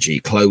of energy,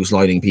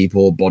 clotheslining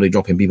people, body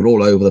dropping people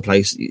all over the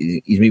place.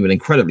 He's moving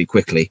incredibly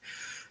quickly.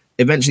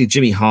 Eventually,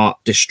 Jimmy Hart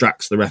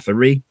distracts the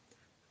referee.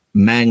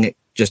 Meng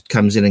just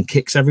comes in and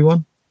kicks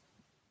everyone.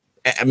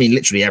 I mean,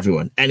 literally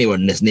everyone,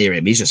 anyone that's near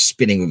him, he's just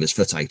spinning with his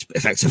foot out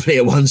effectively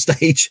at one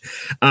stage.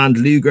 And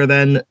Luger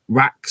then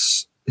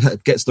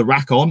gets the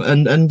rack on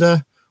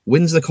and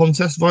wins the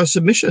contest via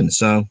submission.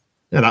 So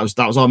yeah,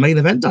 that was our main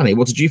event, Danny.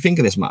 What did you think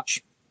of this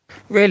match?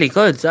 Really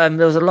good. There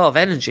was a lot of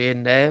energy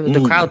in there.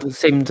 The crowd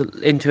seemed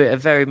into it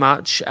very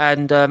much,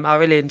 and I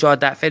really enjoyed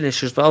that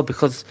finish as well,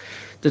 because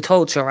the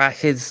torture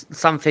rack is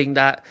something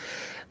that,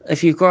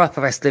 if you grew up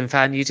a wrestling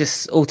fan, you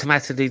just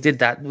automatically did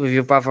that with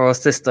your brother or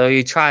sister.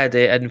 You tried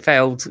it and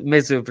failed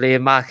miserably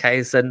in my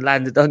case and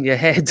landed on your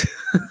head.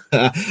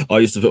 I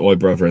used to put my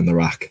brother in the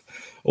rack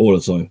all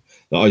the time.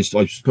 I used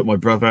to put my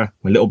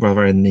little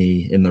brother in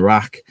the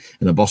rack,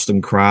 in a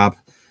Boston Crab,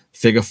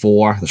 figure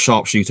four, the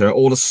sharpshooter,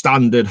 all the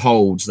standard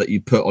holds that you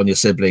put on your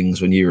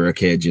siblings when you were a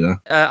kid, you know.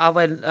 I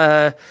went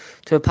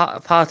to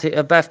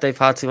a birthday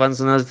party once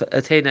when I was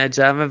a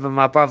teenager. I remember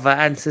my brother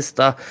and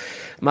sister.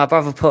 My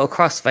brother put a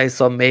crossface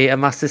on me, and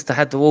my sister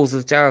had the Walls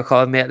of Jericho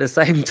on me at the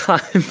same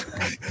time.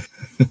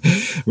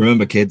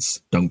 Remember,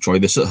 kids, don't try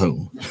this at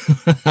home.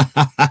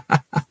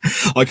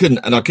 I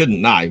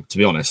couldn't now, to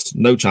be honest.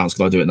 No chance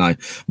could I do it now.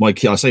 My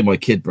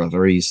kid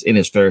brother, he's in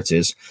his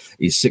 30s,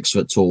 he's 6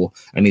 foot tall,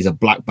 and he's a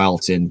black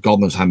belt in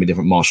God knows how many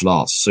different martial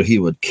arts. So he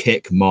would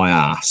kick my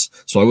ass.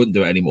 So I wouldn't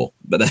do it anymore.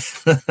 But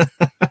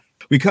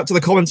we cut to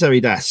the commentary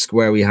desk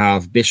where we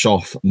have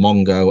Bischoff,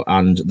 Mongo,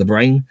 and the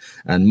Brain.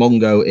 And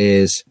Mongo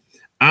is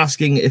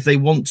asking if they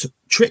want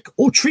trick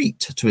or treat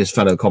to his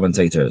fellow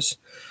commentators.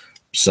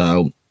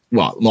 So,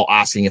 well, not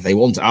asking if they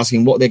want,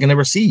 asking what they're going to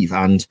receive.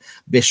 And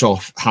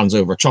Bischoff hands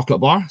over a chocolate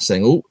bar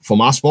saying, "Oh,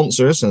 from our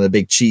sponsors," and a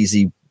big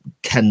cheesy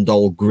Ken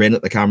doll grin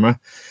at the camera.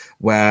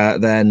 Where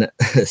then,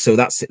 so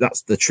that's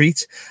the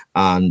treat.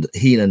 And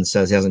Heenan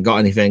says he hasn't got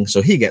anything.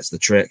 So he gets the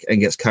trick and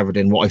gets covered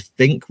in what I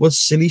think was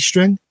silly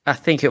string. I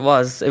think it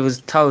was. It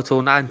was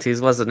total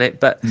 90s, wasn't it?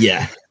 But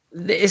yeah.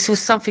 This was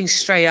something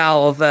straight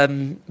out of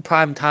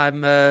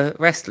primetime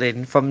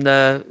wrestling from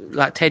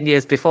the 10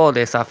 years before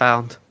this, I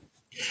found.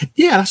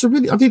 Yeah,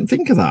 I didn't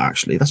think of that,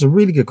 actually. That's a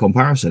really good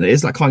comparison. It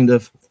is that kind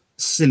of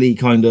silly,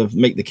 kind of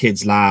make the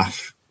kids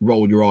laugh,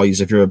 roll your eyes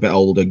if you're a bit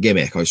older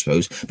gimmick, I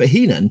suppose. But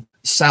Heenan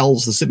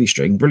sells the silly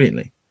string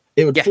brilliantly.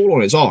 It would fall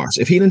on its arse.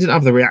 If Heenan didn't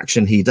have the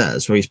reaction he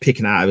does, where he's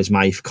picking out of his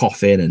mouth,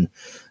 coughing, and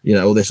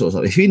all this sort of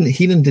stuff. If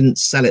Heenan didn't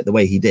sell it the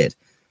way he did,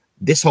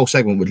 this whole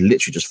segment would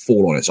literally just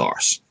fall on its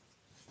arse.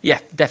 Yeah,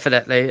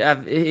 definitely.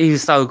 He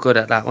was so good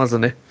at that,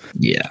 wasn't he?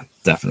 Yeah,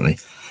 definitely.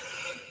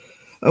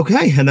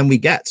 Okay, and then we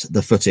get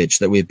the footage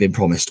that we've been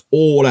promised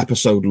all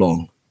episode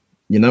long.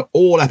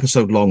 All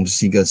episode long to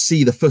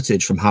see the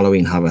footage from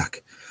Halloween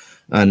Havoc.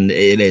 And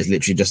it is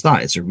literally just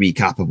that. It's a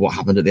recap of what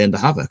happened at the end of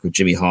Havoc, with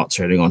Jimmy Hart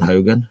turning on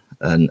Hogan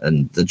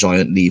and the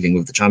Giant leaving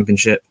with the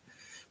championship.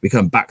 We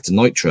come back to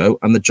Nitro,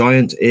 and the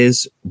Giant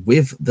is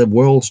with the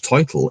world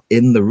title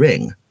in the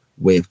ring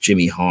with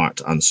Jimmy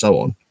Hart and so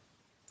on,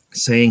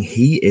 saying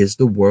he is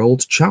the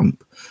world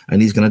champ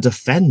and he's going to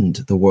defend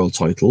the world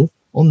title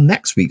on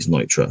next week's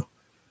Nitro.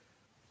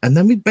 And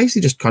then we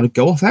basically just kind of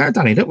go off air,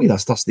 Danny, don't we?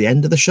 That's the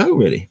end of the show,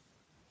 really.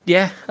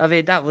 Yeah, I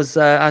mean, that was,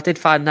 I did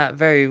find that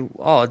very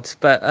odd,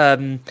 but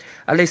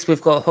at least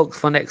we've got hooked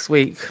for next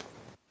week.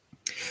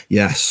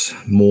 Yes,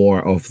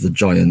 more of the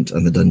Giant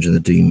and the Dungeon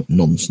of Doom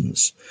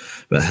nonsense.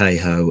 But hey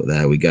ho,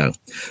 there we go.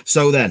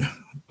 So then,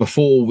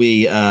 before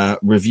we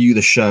review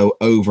the show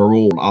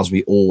overall, as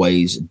we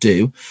always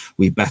do,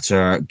 we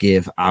better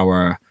give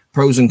our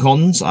pros and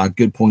cons, our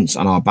good points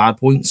and our bad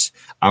points,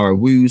 our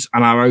woos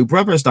and our oh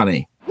brothers,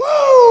 Danny.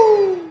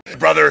 Woo!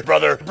 Brother.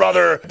 Woo!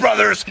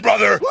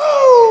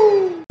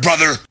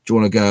 Brother. Do you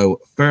want to go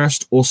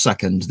first or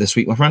second this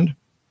week, my friend?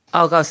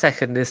 I'll go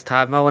second this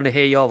time. I want to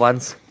hear your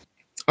ones.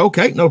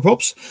 Okay, no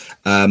props.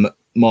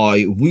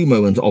 My woo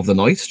moment of the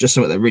night, just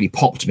something that really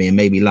popped me and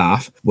made me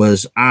laugh,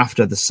 was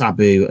after the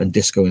Sabu and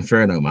Disco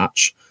Inferno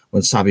match,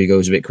 when Sabu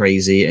goes a bit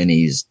crazy and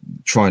he's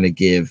trying to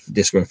give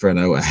Disco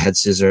Inferno a head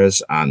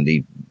scissors and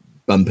he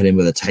bumping him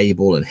with a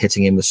table and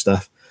hitting him with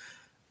stuff.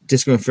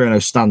 Disco Inferno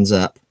stands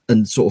up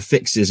and sort of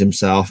fixes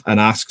himself and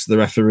asks the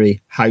referee,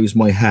 "How's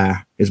my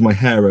hair? Is my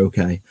hair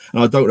okay?"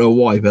 And I don't know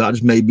why, but that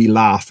just made me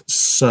laugh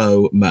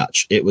so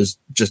much. It was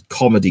just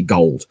comedy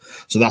gold.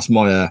 So that's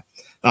my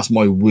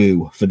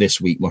woo for this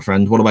week, my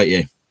friend. What about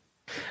you?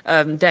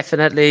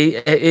 Definitely,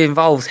 it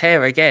involves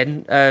hair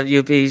again.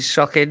 You'll be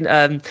shocking.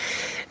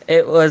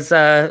 It was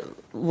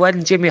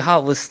when Jimmy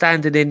Hart was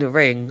standing in the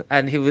ring,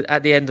 and he was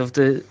at the end of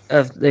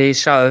the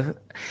show.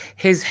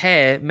 His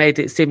hair made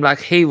it seem like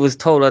he was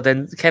taller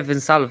than Kevin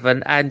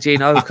Sullivan and Gene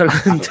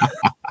Okerlund.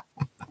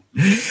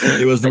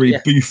 It was really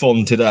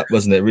bouffanted up,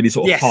 wasn't it? Really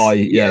sort of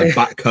high,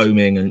 back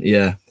combing, and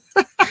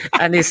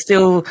and it's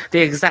still the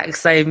exact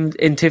same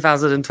in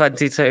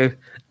 2022.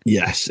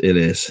 Yes, it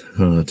is.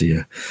 Oh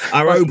dear.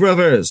 Our O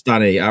brothers,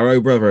 Danny,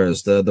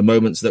 the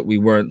moments that we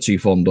weren't too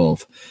fond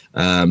of.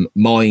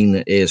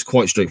 Mine is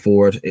quite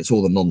straightforward. It's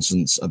all the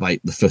nonsense about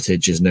the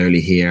footage is nearly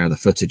here, the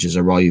footage is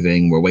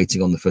arriving, we're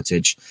waiting on the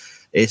footage.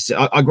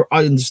 I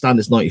understand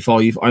it's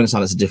 95, I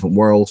understand it's a different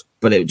world,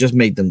 but it just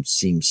made them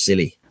seem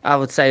silly. I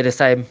would say the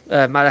same.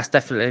 That's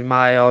definitely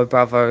my O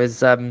brother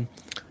is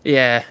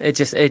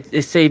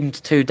it seemed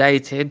too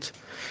dated.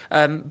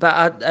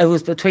 But it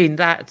was between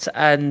that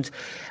and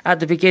at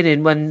the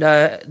beginning when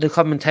the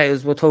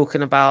commentators were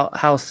talking about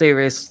how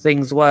serious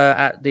things were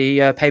at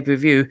the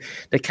pay-per-view,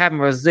 the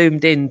camera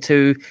zoomed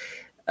into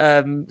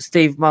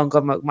Steve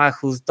Montgomery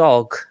McMichael's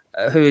dog,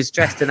 who is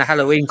dressed in a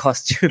Halloween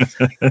costume.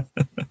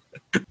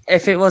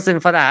 If it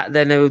wasn't for that,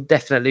 then it would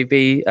definitely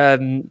be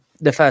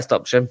the first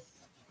option.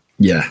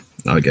 Yeah,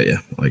 I get you.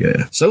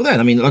 So then,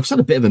 I mean, like I said,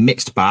 a bit of a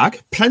mixed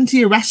bag.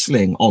 Plenty of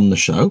wrestling on the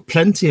show.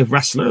 Plenty of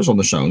wrestlers on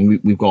the show.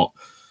 And we've got,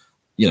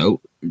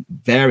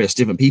 various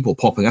different people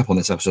popping up on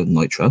this episode of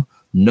Nitro.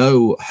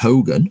 No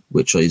Hogan,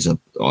 which is,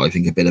 I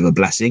think, a bit of a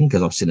blessing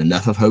because I've seen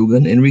enough of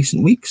Hogan in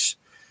recent weeks.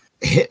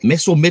 Hit,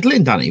 miss, or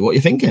middling, Danny? What are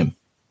you thinking?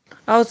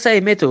 I would say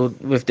middle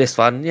with this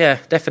one. Yeah,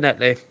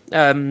 definitely.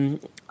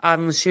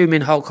 I'm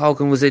assuming Hulk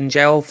Hogan was in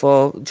jail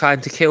for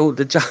trying to kill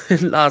the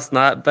Giant last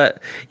night.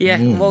 But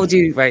yeah, What would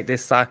you rate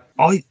this, Si?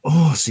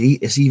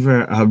 It's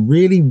either a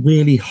really,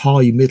 really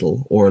high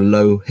middle or a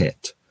low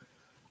hit.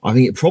 I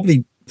think it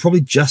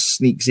probably just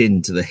sneaks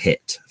into the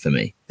hit for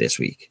me this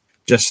week.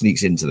 Just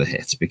sneaks into the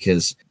hit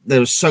because there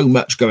was so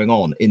much going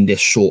on in this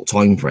short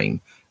time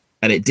frame,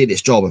 and it did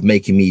its job of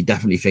making me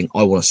definitely think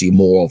I want to see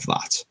more of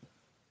that.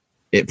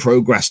 It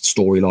progressed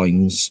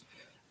storylines.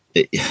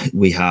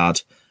 We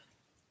had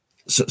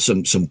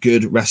some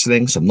good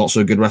wrestling, some not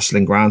so good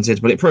wrestling,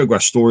 granted, but it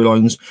progressed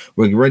storylines.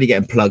 We're already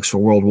getting plugs for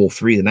World War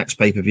III, the next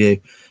pay-per-view.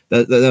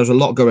 There was a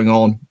lot going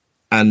on,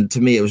 and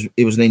to me,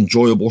 it was an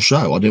enjoyable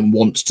show. I didn't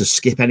want to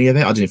skip any of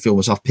it. I didn't feel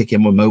myself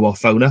picking my mobile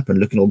phone up and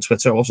looking on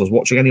Twitter whilst I was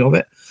watching any of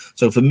it.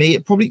 So for me,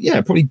 it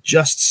probably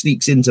just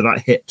sneaks into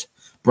that hit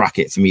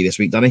bracket for me this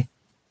week, Danny.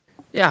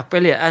 Yeah,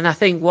 brilliant. And I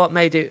think what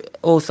made it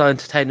also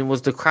entertaining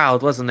was the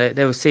crowd, wasn't it?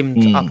 They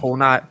seemed up all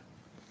night.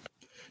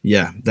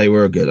 Yeah, they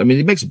were good. I mean,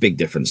 it makes a big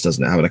difference,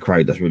 doesn't it, having a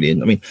crowd that's really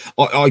in. I mean,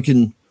 I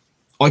can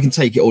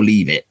take it or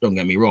leave it. Don't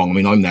get me wrong. I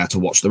mean, I'm there to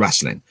watch the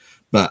wrestling,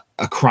 but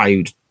a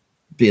crowd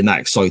being that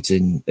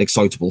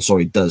excitable,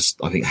 does,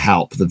 I think,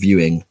 help the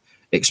viewing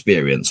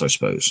experience, I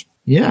suppose.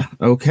 Yeah,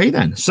 okay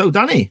then. So,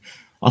 Danny,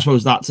 I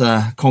suppose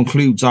that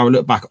concludes our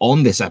look back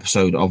on this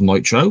episode of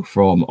Nitro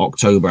from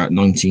October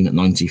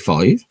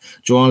 1995.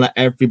 Do you want to let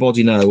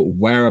everybody know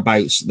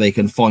whereabouts they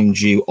can find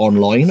you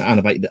online and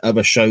about the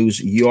other shows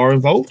you are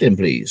involved in,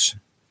 please?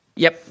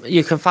 Yep,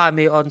 you can find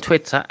me on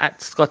Twitter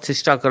at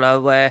Scottish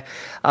Juggler, where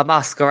I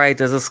masquerade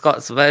as a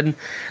Scotsman.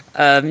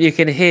 You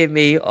can hear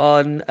me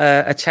on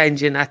A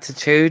Change in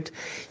Attitude.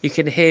 You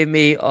can hear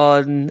me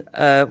on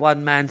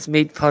One Man's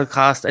Meat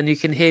podcast, and you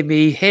can hear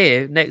me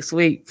here next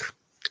week.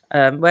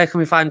 Where can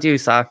we find you,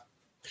 sir?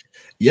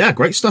 Yeah,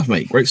 great stuff,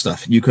 mate. Great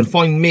stuff. You can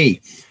find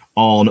me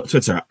on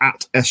Twitter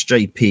at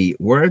SJP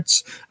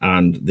Words,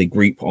 and the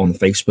group on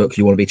Facebook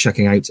you want to be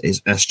checking out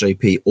is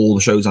SJP All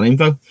the Shows and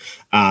Info.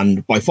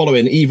 And by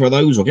following either of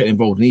those or getting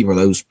involved in either of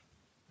those,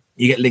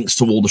 you get links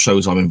to all the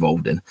shows I'm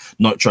involved in.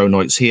 Nitro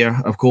Nights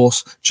here, of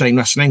course. Chain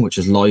Wrestling, which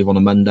is live on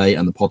a Monday,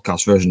 and the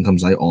podcast version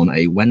comes out on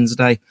a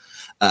Wednesday.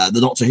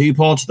 The Doctor Who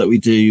pod that we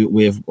do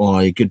with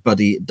my good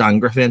buddy Dan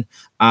Griffin,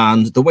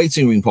 and the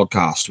Waiting Room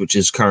podcast, which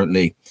is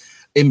currently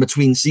in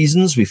between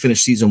seasons. We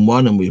finished season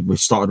 1 and we've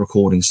started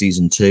recording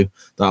season 2.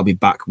 That'll be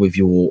back with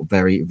you all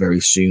very,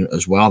 very soon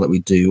as well, that we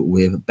do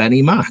with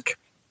Benny Mack.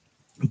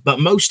 But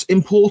most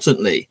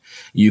importantly,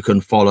 you can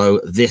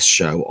follow this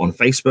show on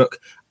Facebook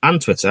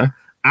and Twitter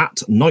at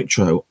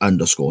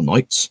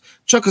Nitro_Nights.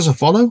 Chuck us a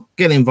follow,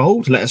 get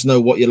involved, let us know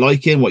what you're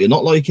liking, what you're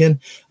not liking,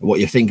 what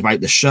you think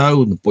about the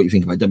show, what you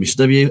think about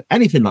WCW,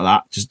 anything like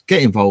that. Just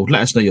get involved,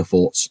 let us know your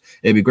thoughts.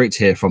 It'd be great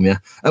to hear from you.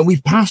 And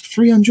we've passed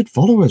 300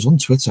 followers on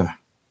Twitter,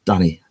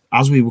 Danny,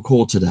 as we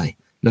record today.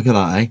 Look at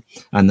that, eh?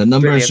 And the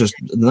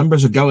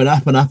numbers are going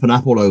up and up and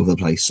up all over the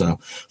place. So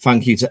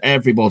thank you to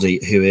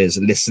everybody who is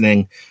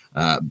listening,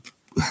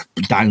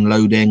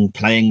 downloading,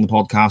 playing the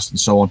podcast, and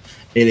so on.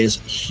 It is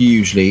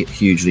hugely,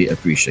 hugely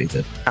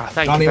appreciated.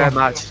 Thank you very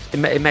much.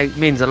 It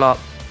means a lot.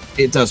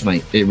 It does,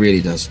 mate. It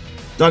really does.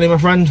 Danny, my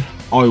friend,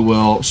 I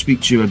will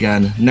speak to you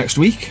again next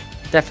week.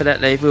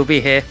 Definitely. We'll be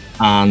here.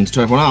 And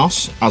to everyone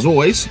else, as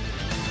always,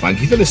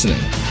 thank you for listening.